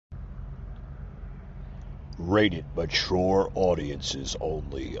Rated mature audiences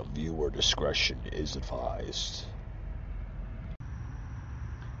only. Viewer discretion is advised.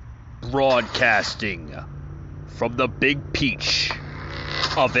 Broadcasting from the Big Peach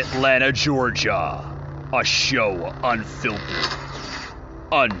of Atlanta, Georgia. A show unfiltered,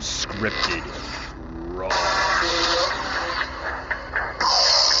 unscripted, raw.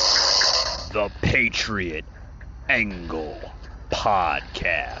 The Patriot Angle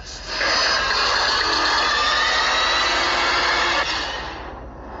Podcast.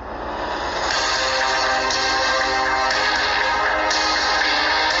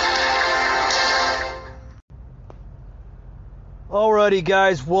 Alrighty,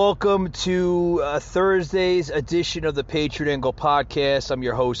 guys, welcome to Thursday's edition of the Patriot Angle Podcast. I'm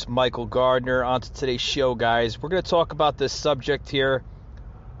your host, Michael Gardner. On to today's show, guys. We're going to talk about this subject here.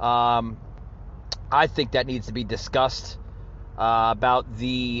 I think that needs to be discussed about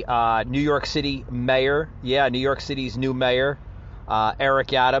the New York City mayor. Yeah, New York City's new mayor,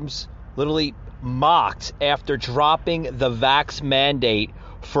 Eric Adams, literally mocked after dropping the vax mandate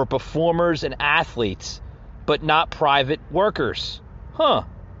for performers and athletes, but not private workers.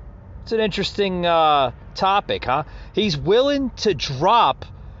 It's an interesting topic, huh? He's willing to drop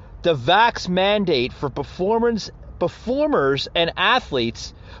the vax mandate for performers and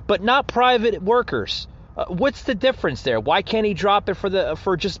athletes, but not private workers. What's the difference there? Why can't he drop it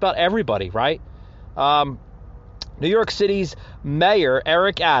for just about everybody, right? New York City's mayor,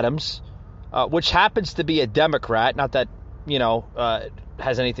 Eric Adams, which happens to be a Democrat, not that,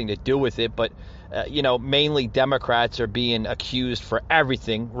 has anything to do with it, but mainly Democrats are being accused for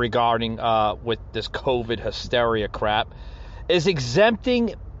everything regarding with this COVID hysteria crap, is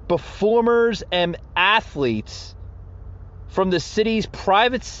exempting performers and athletes from the city's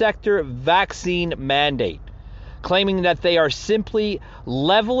private sector vaccine mandate, claiming that they are simply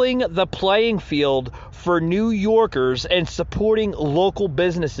leveling the playing field for New Yorkers and supporting local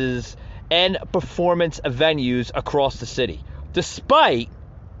businesses and performance venues across the city, despite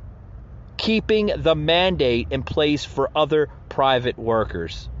keeping the mandate in place for other private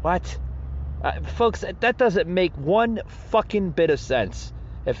workers. What? Folks, that doesn't make one fucking bit of sense,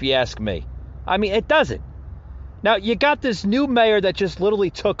 if you ask me. I mean, it doesn't. Now, you got this new mayor that just literally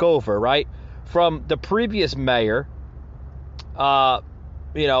took over, right, from the previous mayor,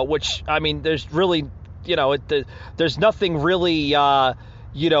 which, I mean, there's really, there's nothing really, better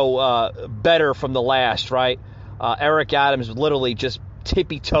from the last, right? Eric Adams literally just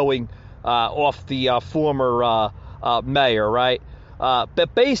tippy-toeing off the former mayor, right?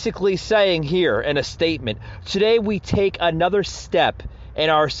 But basically saying here in a statement, today we take another step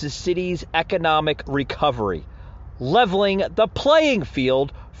in our city's economic recovery, leveling the playing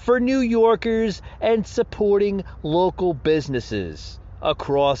field for New Yorkers and supporting local businesses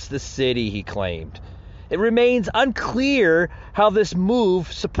across the city, he claimed. It remains unclear how this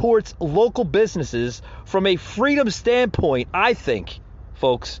move supports local businesses from a freedom standpoint, I think,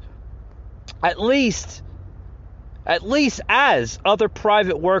 folks. At least as other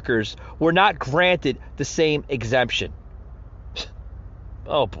private workers were not granted the same exemption.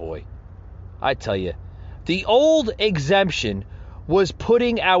 Oh boy, I tell you, the old exemption was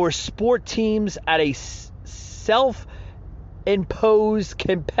putting our sport teams at a self-imposed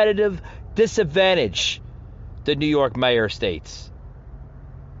competitive disadvantage, the New York mayor states.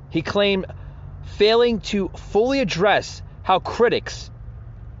 He claimed failing to fully address how critics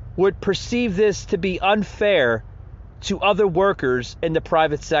would perceive this to be unfair to other workers in the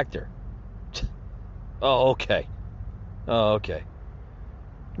private sector. Oh, okay.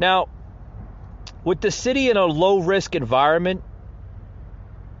 Now, with the city in a low-risk environment,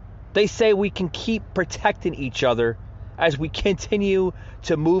 they say we can keep protecting each other as we continue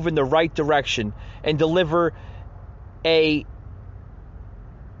to move in the right direction and deliver a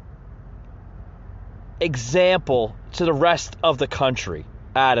example to the rest of the country,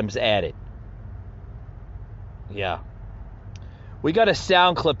 Adams added. Yeah. We got a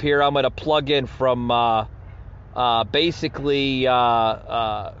sound clip here I'm going to plug in from basically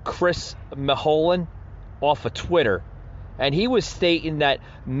Chris Maholan off of Twitter. And he was stating that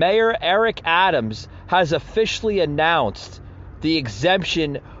Mayor Eric Adams has officially announced the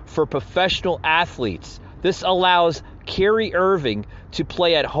exemption for professional athletes. This allows Kyrie Irving to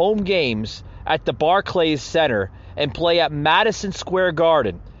play at home games at the Barclays Center and play at Madison Square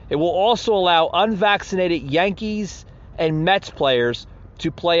Garden. It will also allow unvaccinated Yankees and Mets players to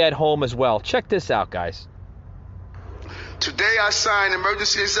play at home as well. Check this out, guys. Today I signed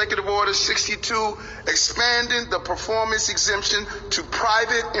Emergency Executive Order 62, expanding the performance exemption to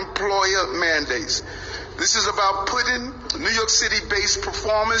private employer mandates. This is about putting New York City-based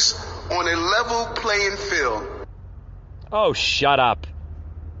performers on a level playing field. Oh, shut up.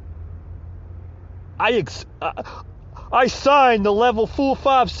 I signed the level 4,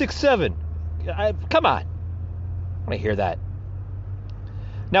 5, 6, 7. Come on. I want to hear that.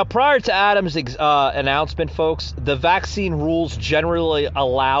 Now, prior to Adams' announcement, folks, the vaccine rules generally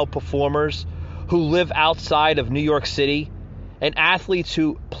allow performers who live outside of New York City and athletes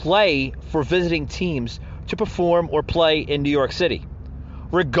who play for visiting teams to perform or play in New York City,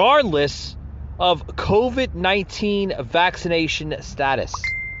 regardless of COVID-19 vaccination status.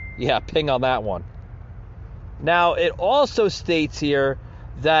 Yeah, ping on that one. Now, it also states here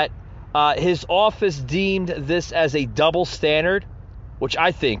that his office deemed this as a double standard, which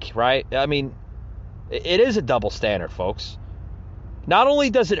I think, right? I mean, it is a double standard, folks. Not only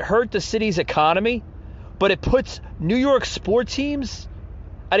does it hurt the city's economy, but it puts New York sport teams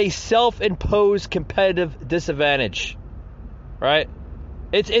at a self-imposed competitive disadvantage, right?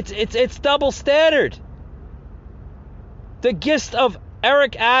 It's double standard. The gist of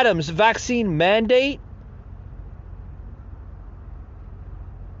Eric Adams' vaccine mandate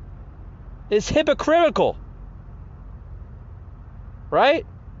is hypocritical, right?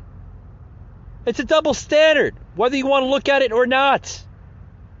 It's a double standard, whether you want to look at it or not.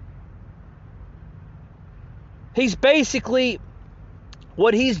 He's basically,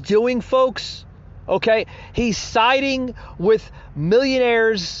 what he's doing, folks, okay, he's siding with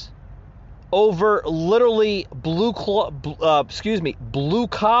millionaires over literally blue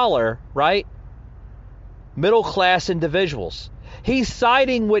collar, right? Middle class individuals. He's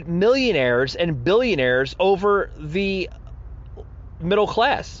siding with millionaires and billionaires over the middle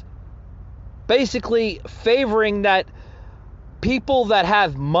class. Basically favoring that people that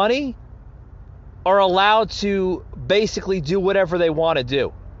have money are allowed to basically do whatever they want to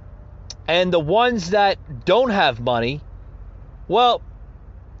do. And the ones that don't have money, well,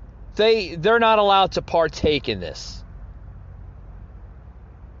 they're not allowed to partake in this.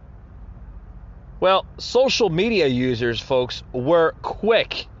 Well, social media users, folks, were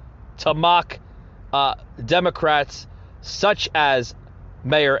quick to mock Democrats such as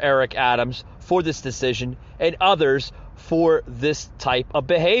Mayor Eric Adams for this decision and others for this type of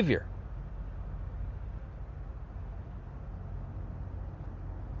behavior.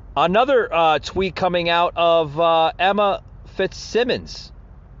 Another tweet coming out of Emma Fitzsimmons,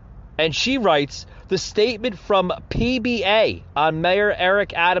 and she writes, the statement from PBA on Mayor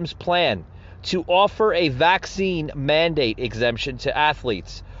Eric Adams' plan to offer a vaccine mandate exemption to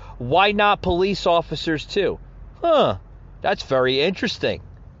athletes. Why not police officers too? That's very interesting.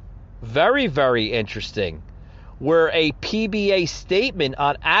 Very, very interesting. Where a PBA statement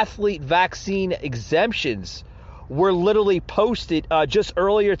on athlete vaccine exemptions were literally posted just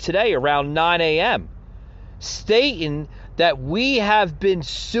earlier today around 9 a.m. stating that we have been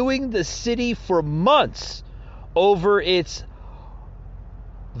suing the city for months over its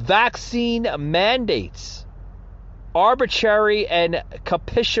vaccine mandates. Arbitrary and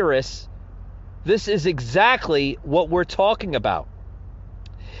capricious. This is exactly what we're talking about.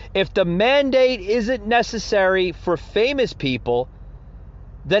 If the mandate isn't necessary for famous people,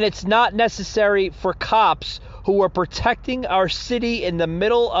 then it's not necessary for cops who are protecting our city in the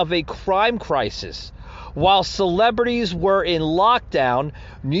middle of a crime crisis. While celebrities were in lockdown,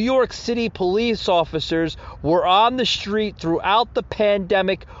 New York City police officers were on the street throughout the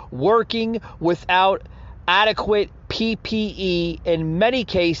pandemic working without adequate PPE, in many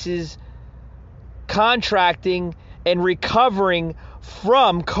cases contracting and recovering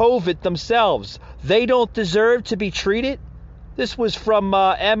from COVID themselves. They don't deserve to be treated. This was from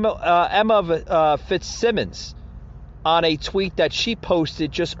Emma Fitzsimmons on a tweet that she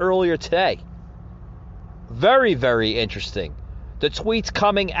posted just earlier today. Very, very interesting. The tweet's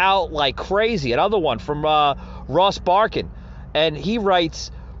coming out like crazy. Another one from Ross Barkin. And he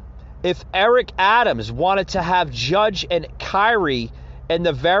writes, if Eric Adams wanted to have Judge and Kyrie and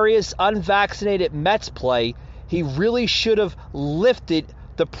the various unvaccinated Mets play, he really should have lifted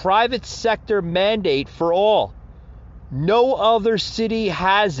the private sector mandate for all. No other city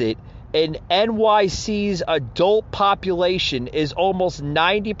has it, and NYC's adult population is almost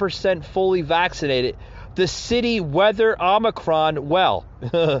 90% fully vaccinated. The city weathered Omicron well.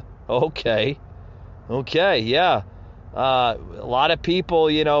 Okay, yeah. A lot of people,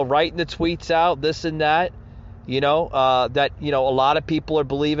 writing the tweets out, this and that, that, a lot of people are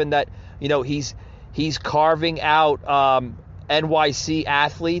believing that, he's carving out NYC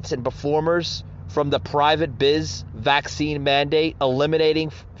athletes and performers from the private biz vaccine mandate, eliminating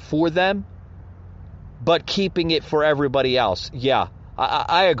for them, but keeping it for everybody else. Yeah,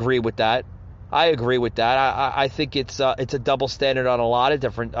 I agree with that. I agree with that. I think it's a double standard on a lot of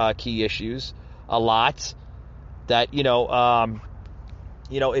different key issues. A lot that if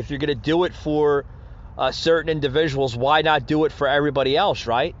you're going to do it for certain individuals, why not do it for everybody else,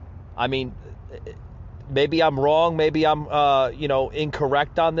 right? I mean, maybe I'm wrong, maybe I'm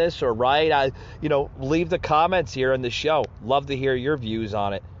incorrect on this or right. Leave the comments here in the show. Love to hear your views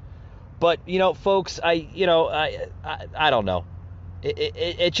on it. But folks, I don't know.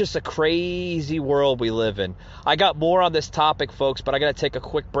 It's just a crazy world we live in. I got more on this topic, folks, but I got to take a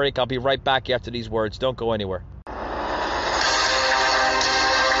quick break. I'll be right back after these words. Don't go anywhere.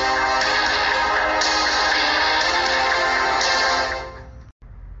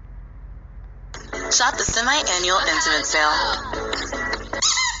 Shop the semi-annual intimate sale.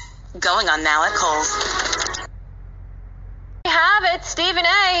 Going on now at Kohl's. We have it, Stephen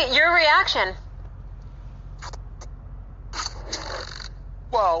A. Your reaction?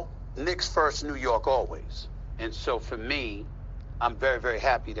 Well, Knicks first, New York always. And so for me, I'm very, very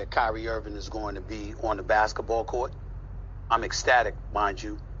happy that Kyrie Irving is going to be on the basketball court. I'm ecstatic, mind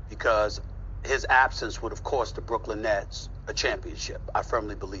you, because his absence would have cost the Brooklyn Nets a championship. I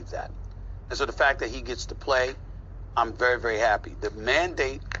firmly believe that. And so the fact that he gets to play, I'm very, very happy. The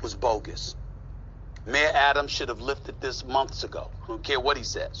mandate was bogus. Mayor Adams should have lifted this months ago. I don't care what he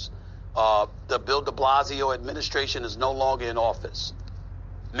says. The Bill de Blasio administration is no longer in office.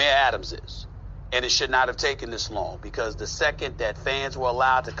 Mayor Adams is. And it should not have taken this long, because the second that fans were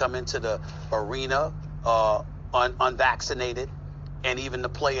allowed to come into the arena unvaccinated, and even the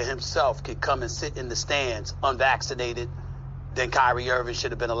player himself could come and sit in the stands unvaccinated, then Kyrie Irving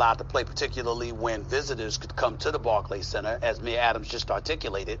should have been allowed to play, particularly when visitors could come to the Barclays Center, as Mayor Adams just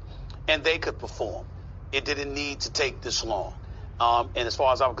articulated, and they could perform. It didn't need to take this long. And as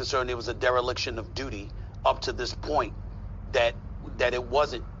far as I'm concerned, it was a dereliction of duty up to this point that it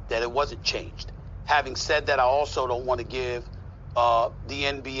wasn't changed. Having said that, I also don't want to give the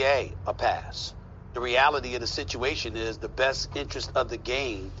NBA a pass. The reality of the situation is the best interest of the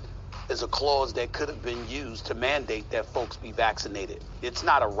game is a clause that could have been used to mandate that folks be vaccinated. It's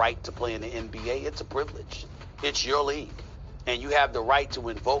not a right to play in the NBA. It's a privilege. It's your league. And you have the right to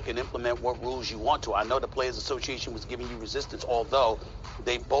invoke and implement what rules you want to. I know the Players Association was giving you resistance, although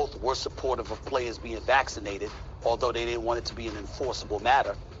they both were supportive of players being vaccinated, although they didn't want it to be an enforceable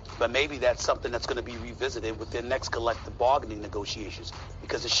matter. But maybe that's something that's going to be revisited with their next collective bargaining negotiations,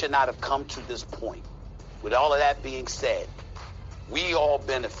 because it should not have come to this point. With all of that being said, we all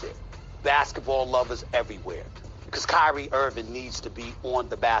benefit. Basketball lovers everywhere. Because Kyrie Irving needs to be on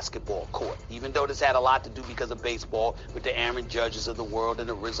the basketball court. Even though this had a lot to do because of baseball with the Aaron Judges of the world and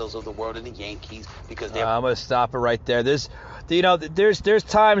the Rizzos of the world and the Yankees, because they're... I'm going to stop it right there. There's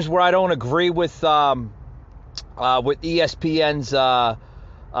times where I don't agree with ESPN's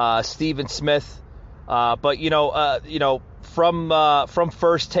Stephen Smith, but from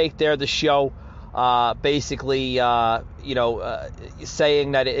First Take there, the show, basically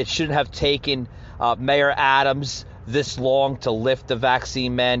saying that it shouldn't have taken Mayor Adams this long to lift the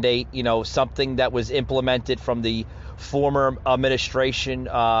vaccine mandate, something that was implemented from the former administration,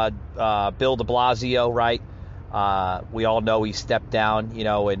 Bill de Blasio, right? We all know he stepped down,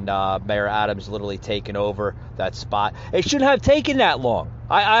 and Mayor Adams literally taken over that spot. It shouldn't have taken that long.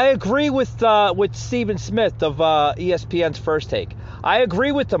 I agree with Stephen Smith of ESPN's First Take. I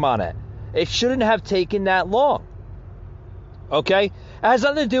agree with him on that. It shouldn't have taken that long. Okay? It has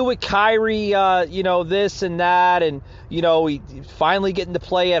nothing to do with Kyrie, this and that, and, he finally getting to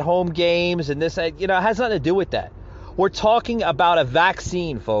play at home games and this, it has nothing to do with that. We're talking about a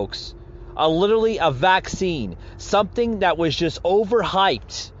vaccine, folks. Literally a vaccine. Something that was just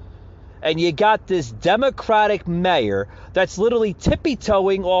overhyped. And you got this Democratic mayor that's literally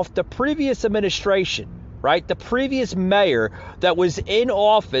tippy-toeing off the previous administration, right? The previous mayor that was in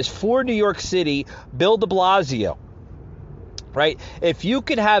office for New York City, Bill de Blasio, right? If you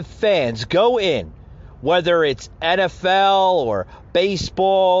could have fans go in, whether it's NFL or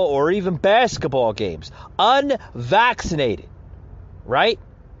baseball or even basketball games, unvaccinated, right?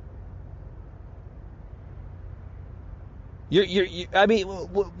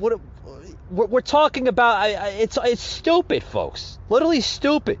 We're talking about, it's stupid, folks. Literally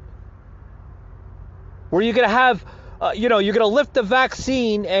stupid. Where you're going to have, you're going to lift the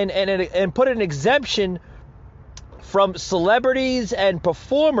vaccine and put an exemption from celebrities and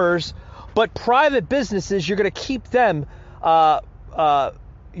performers, but private businesses, you're going to keep them, you're going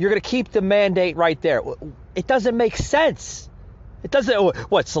to keep the mandate right there. It doesn't make sense. It doesn't.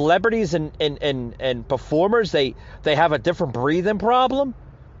 What, celebrities and performers, they have a different breathing problem?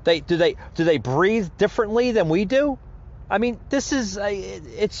 Do they breathe differently than we do? I mean, this is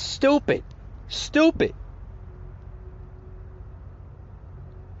it's stupid. Stupid.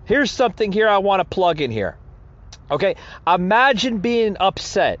 Here's something here I want to plug in here. Okay, imagine being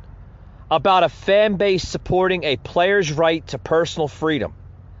upset about a fan base supporting a player's right to personal freedom.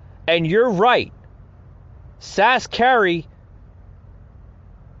 And you're right. Sass Carey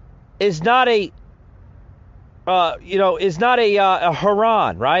is not a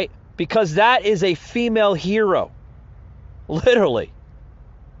Haran, right? Because that is a female hero. Literally.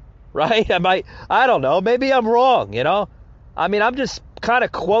 Right? I don't know. Maybe I'm wrong, I mean, I'm just kind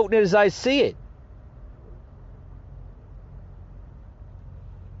of quoting it as I see it.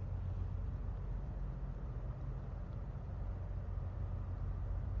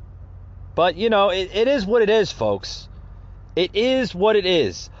 But, it is what it is, folks. It is what it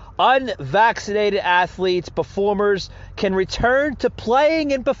is. Unvaccinated athletes, performers can return to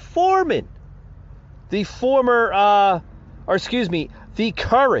playing and performing. The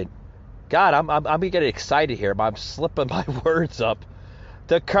current. God, I'm getting excited here. I'm slipping my words up.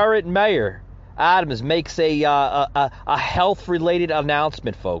 The current mayor, Adams, makes a health-related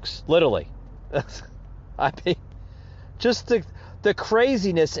announcement, folks. Literally. I mean, just the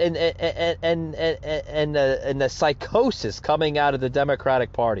craziness and the psychosis coming out of the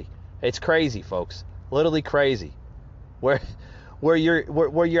Democratic Party. It's crazy, folks. Literally crazy. Where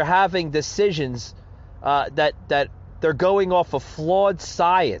you're having decisions that they're going off of flawed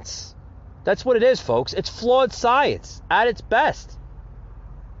science. That's what it is, folks. It's flawed science at its best.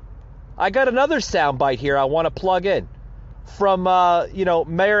 I got another soundbite here I want to plug in from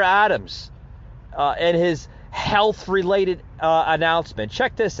Mayor Adams and his health-related announcement.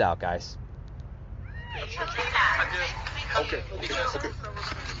 Check this out, guys. Okay.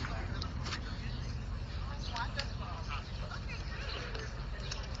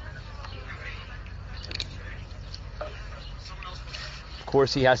 Of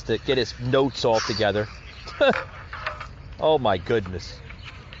course, he has to get his notes all together. Oh, my goodness.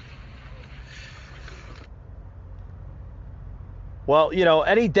 Well,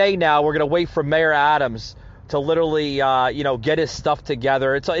 any day now, we're going to wait for Mayor Adams to literally, get his stuff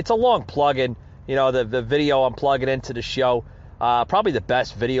together. It's a long plug-in, the video I'm plugging into the show. Probably the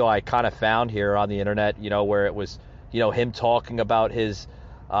best video I kind of found here on the internet, where it was, him talking about his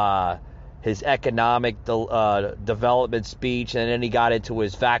economic development speech, and then he got into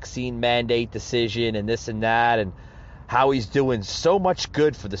his vaccine mandate decision and this and that, and how he's doing so much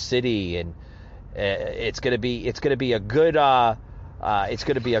good for the city, and it's gonna be a good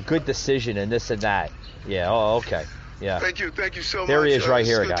decision and this and that. Yeah. Oh, okay. Yeah. Thank you so much. There he is, right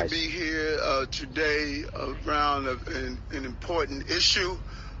here, it's good guys. to be here today around an important issue,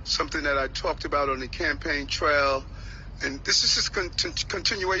 something that I talked about on the campaign trail. And this is just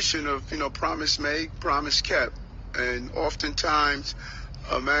continuation of, promise made, promise kept. And oftentimes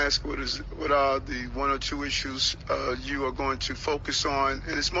I'm asked what are the one or two issues you are going to focus on.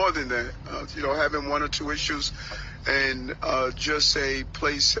 And it's more than that. Having one or two issues and just a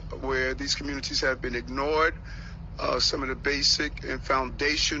place where these communities have been ignored, some of the basic and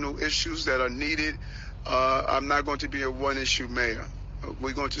foundational issues that are needed. I'm not going to be a one-issue mayor.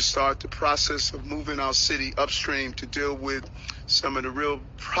 We're going to start the process of moving our city upstream to deal with some of the real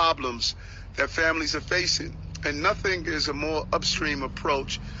problems that families are facing. And nothing is a more upstream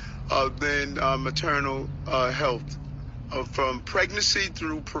approach than maternal health, from pregnancy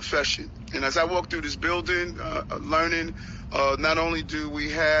through profession. And as I walk through this building, learning, not only do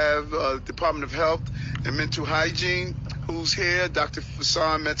we have Department of Health and Mental Hygiene, who's here, Dr.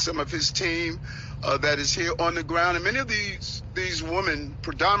 Fassan met some of his team, that is here on the ground. And many of these women,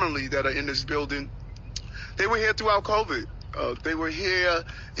 predominantly that are in this building, they were here throughout COVID. They were here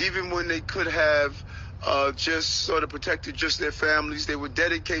even when they could have just sort of protected just their families. They were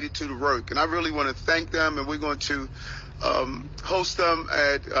dedicated to the work. And I really want to thank them. And we're going to host them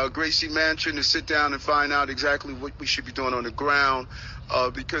at Gracie Mansion to sit down and find out exactly what we should be doing on the ground,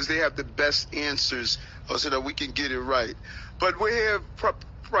 because they have the best answers so that we can get it right. But we're here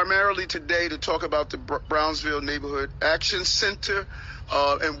primarily today to talk about the Brownsville Neighborhood Action Center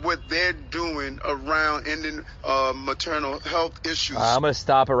and what they're doing around ending maternal health issues. I'm going to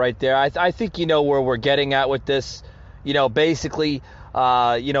stop it right there. I think you know where we're getting at with this. Basically,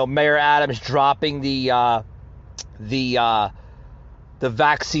 Mayor Adams dropping the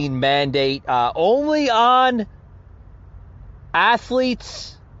vaccine mandate only on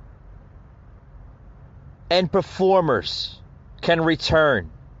athletes and performers can return.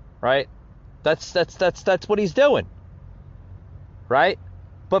 Right? That's what he's doing. Right?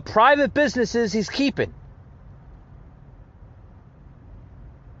 But private businesses he's keeping.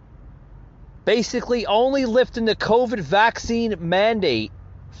 Basically only lifting the COVID vaccine mandate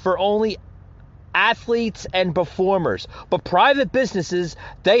for only athletes and performers. But private businesses,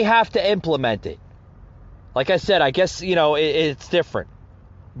 they have to implement it. Like I said, I guess, it's different.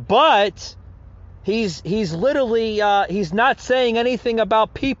 But he's literally, he's not saying anything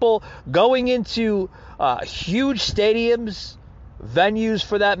about people going into huge stadiums, venues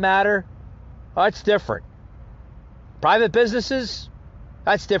for that matter. That's different. Private businesses,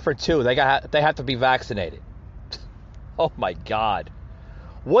 that's different too. They have to be vaccinated. Oh my God.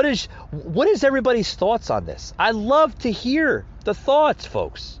 What is everybody's thoughts on this? I love to hear the thoughts,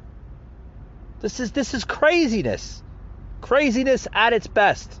 folks. This is craziness. Craziness at its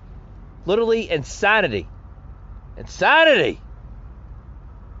best. Literally insanity. Insanity.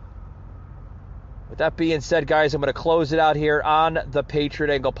 With that being said, guys, I'm going to close it out here on the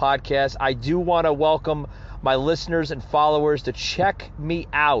Patriot Angle podcast. I do want to welcome my listeners and followers to check me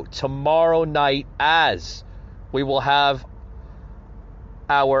out tomorrow night, as we will have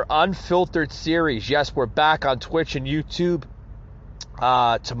our Unfiltered series. Yes, we're back on Twitch and YouTube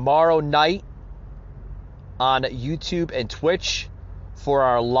tomorrow night on YouTube and Twitch for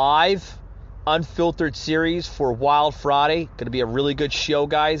our live Unfiltered series for Wild Friday. Going to be a really good show,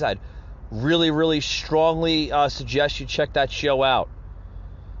 guys. I'd really, really strongly suggest you check that show out.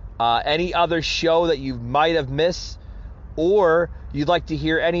 Any other show that you might have missed, or you'd like to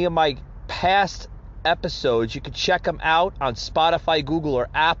hear any of my past episodes, you can check them out on Spotify, Google, or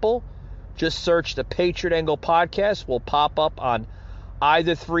Apple. Just search the Patriot Angle podcast. Will pop up on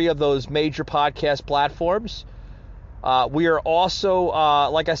either three of those major podcast platforms. We are also,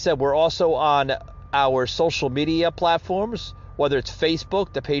 like I said, we're also on our social media platforms, whether it's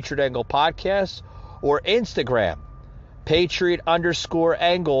Facebook, the Patriot Angle podcast, or Instagram,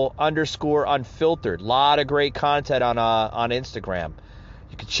 Patriot_Angle_Unfiltered. A lot of great content on Instagram.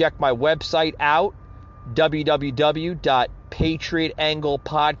 You can check my website out,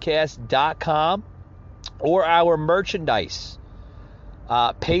 www.patriotanglepodcast.com, or our merchandise,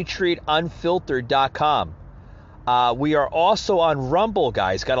 patriotunfiltered.com. We are also on Rumble,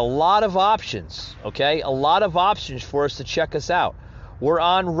 guys. Got a lot of options, okay? A lot of options for us to check us out. We're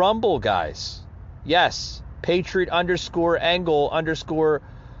on Rumble, guys. Yes,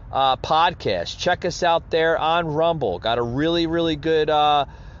 Patriot_Angle_podcast. Check us out there on Rumble. Got a really, really good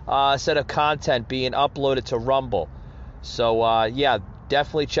set of content being uploaded to Rumble. So, yeah,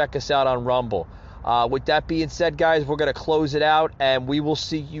 definitely check us out on Rumble. With that being said, guys, we're going to close it out, and we will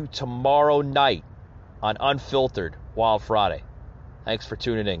see you tomorrow night on Unfiltered Wild Friday. Thanks for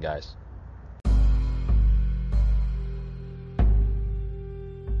tuning in, guys.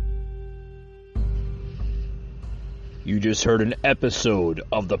 You just heard an episode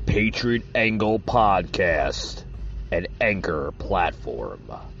of the Patriot Angle podcast, an Anchor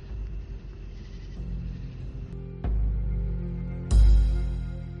platform.